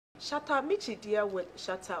Shatta Michy dear with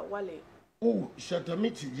Shatta Wale. Oh, Shatta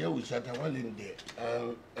Michy dear with Shatta Wale in there.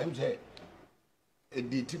 I'm saying a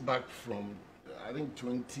DT back from I think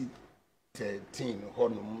 2013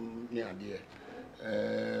 near there.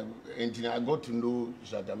 And I got to know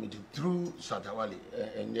Shatta Michy through Shatta Wale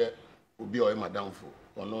and yeah, be all my downfall.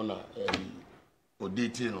 Onona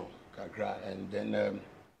dating kakra, and then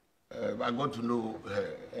I got to know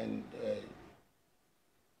her, and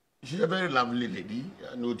she's a very lovely lady.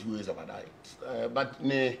 No two ways about that. But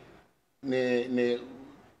let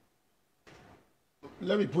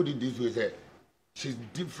me put it this way: she's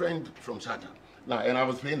different from Shatta. Now, and I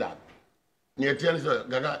was saying that near telling her,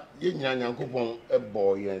 Gaga, you know, a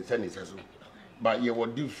boy and send it, but you were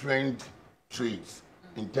different traits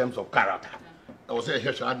in terms of character. I was saying,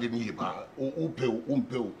 I didn't hear about o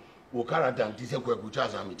character and this o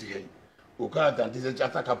character and this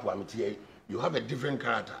Shatta capo. You have a different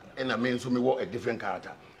character, and I mean, so me a different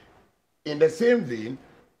character. In the same vein,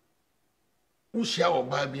 who share or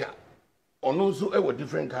Babia, or also a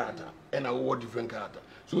different character, and a different character.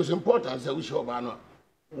 So it's important that we show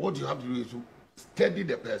what you have to do is to study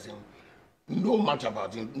the person, know much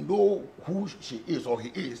about him, know who she is or he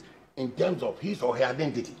is in terms of his or her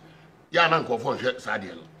identity. Now,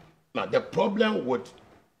 the problem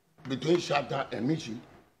between Shatta and Michy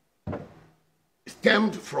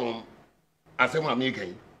stemmed from Asema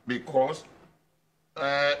Mike because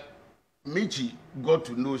Michy got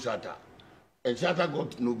to know Shatta and Shatta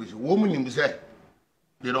got to know Michy. Woman himself,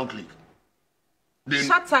 they don't click.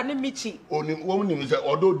 Shatta and Michy. Woman himself,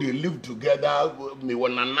 although they live together,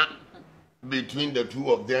 between the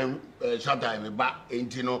two of them, Shatta and Ba,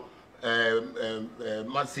 and you know.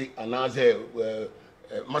 Masi anaze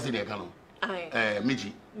Masi nekano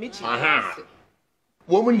Michy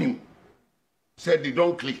woman said they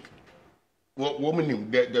don't click. Woman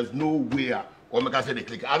there's no way or make say they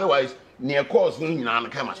click, otherwise near course no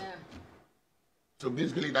camera. So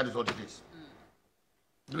basically that is what it is.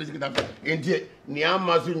 Basically that indeed near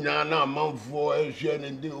masu na man for share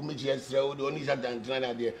and do Michy esre the only Shatta and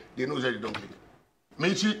they know that they don't click.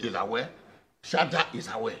 Michy is aware, Shatta is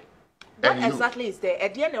aware. That exactly is there.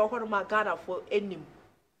 At the end of my Ghana for any,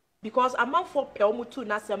 because a man for Pelmutu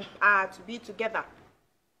Nasem to be together.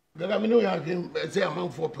 I mean, I can say a man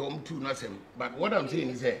for Pelmutu Nasem, but what I'm saying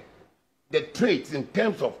is that the traits in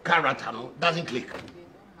terms of character doesn't click.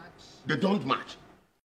 They don't match.